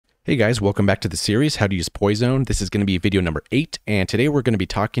Hey guys, welcome back to the series, How to Use PoiZone. This is going to be video number 8, and today we're going to be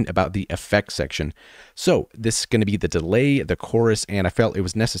talking about the effects section. So this is going to be the delay, the chorus, and I felt it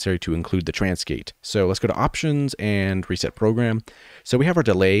was necessary to include the Transcate. So let's go to Options and Reset Program. So we have our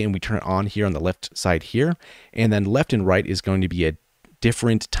delay, and we turn it on here on the left side here, and then left and right is going to be a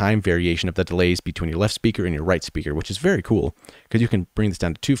different time variation of the delays between your left speaker and your right speaker, which is very cool, because you can bring this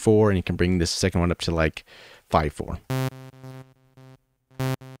down to 2/4, and you can bring this second one up to like 5/4.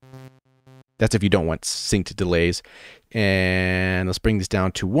 That's if you don't want synced delays. And let's bring this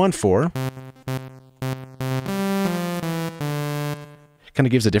down to 1/4. Kind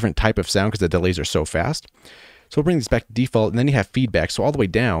of gives a different type of sound because the delays are so fast. So we'll bring this back to default, and then you have feedback. So all the way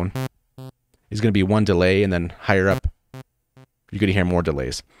down is going to be one delay, and then higher up, you're going to hear more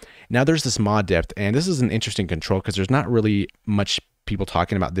delays. Now there's this mod depth, and this is an interesting control because there's not really much people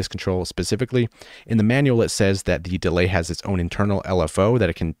talking about this control specifically. In the manual, it says that the delay has its own internal LFO, that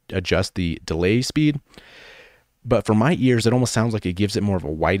it can adjust the delay speed. But for my ears, it almost sounds like it gives it more of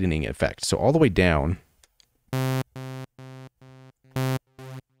a widening effect. So all the way down.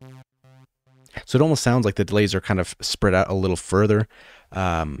 So it almost sounds like the delays are kind of spread out a little further.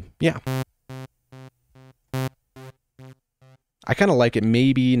 Yeah. I kind of like it,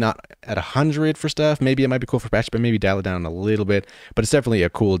 maybe not at 100 for stuff. Maybe it might be cool for patch, but maybe dial it down a little bit. But it's definitely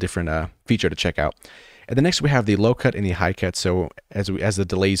a cool, different feature to check out. And then next we have the low cut and the high cut. So as the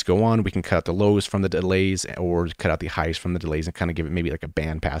delays go on, we can cut out the lows from the delays or cut out the highs from the delays and kind of give it maybe like a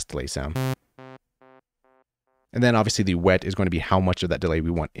bandpass delay sound. And then obviously the wet is going to be how much of that delay we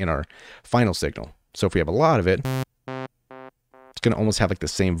want in our final signal. So if we have a lot of it, it's going to almost have like the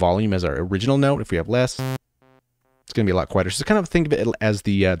same volume as our original note. If we have less, it's going to be a lot quieter. So kind of think of it as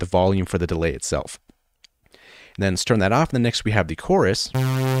the volume for the delay itself. And then let's turn that off. And then next we have the chorus.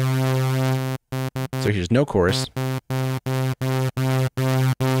 So here's no chorus. And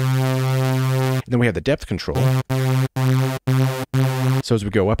then we have the depth control. So as we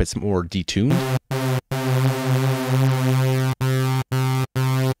go up, it's more detuned.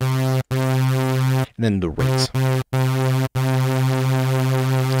 And then the rates.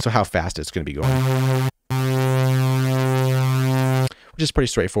 So how fast it's going to be going. Which is pretty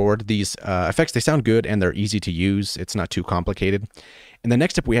straightforward. These effects, they sound good and they're easy to use. It's not too complicated. And then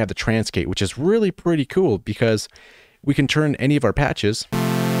next up we have the Transcate, which is really pretty cool because we can turn any of our patches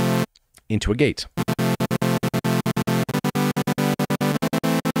into a gate.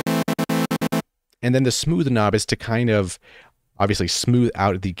 And then the smooth knob is to kind of obviously smooth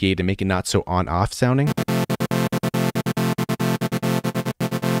out the gate and make it not so on-off sounding.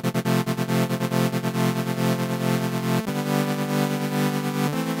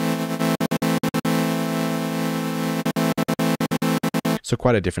 So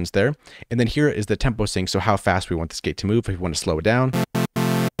quite a difference there. And then here is the tempo sync, so how fast we want this gate to move, if we want to slow it down.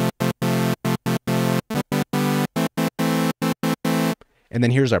 And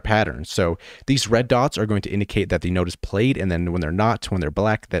then here's our pattern. So these red dots are going to indicate that the note is played, and then when they're not, when they're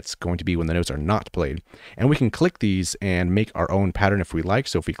black, that's going to be when the notes are not played. And we can click these and make our own pattern if we like.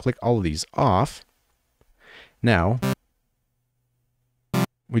 So if we click all of these off, now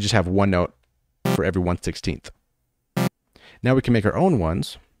we just have one note for every 1/16. Now we can make our own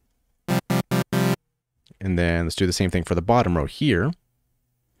ones. And then let's do the same thing for the bottom row here.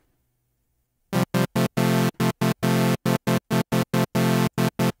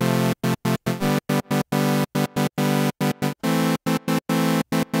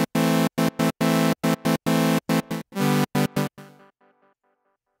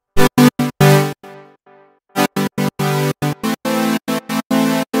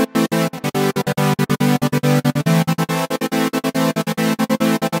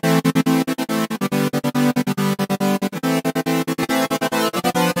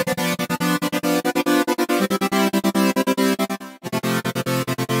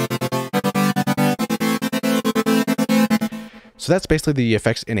 So that's basically the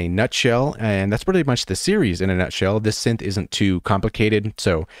effects in a nutshell, and that's pretty much the series in a nutshell. This synth isn't too complicated,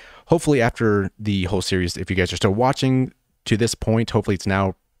 so hopefully after the whole series, if you guys are still watching to this point, hopefully it's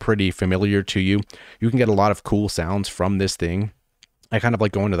now pretty familiar to you. You can get a lot of cool sounds from this thing. I kind of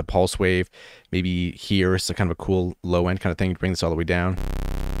like going to the pulse wave, maybe here, it's a kind of a cool low end kind of thing, bring this all the way down.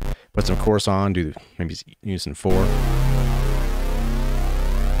 Put some chorus on, do maybe using 4.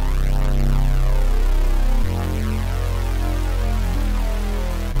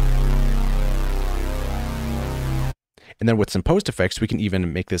 And then with some post effects, we can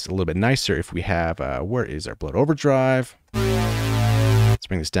even make this a little bit nicer if we have, where is our blood overdrive? Let's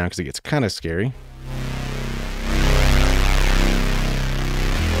bring this down because it gets kind of scary.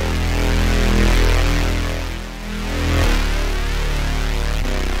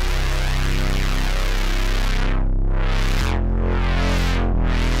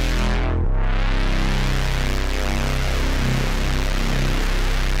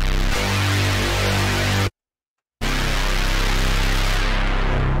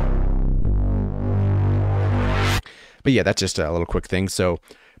 But yeah, that's just a little quick thing. So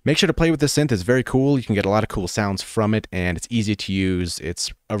make sure to play with this synth. It's very cool. You can get a lot of cool sounds from it, and it's easy to use.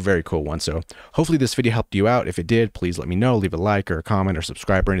 It's a very cool one. So hopefully this video helped you out. If it did, please let me know. Leave a like or a comment or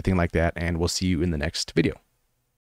subscribe or anything like that, and we'll see you in the next video.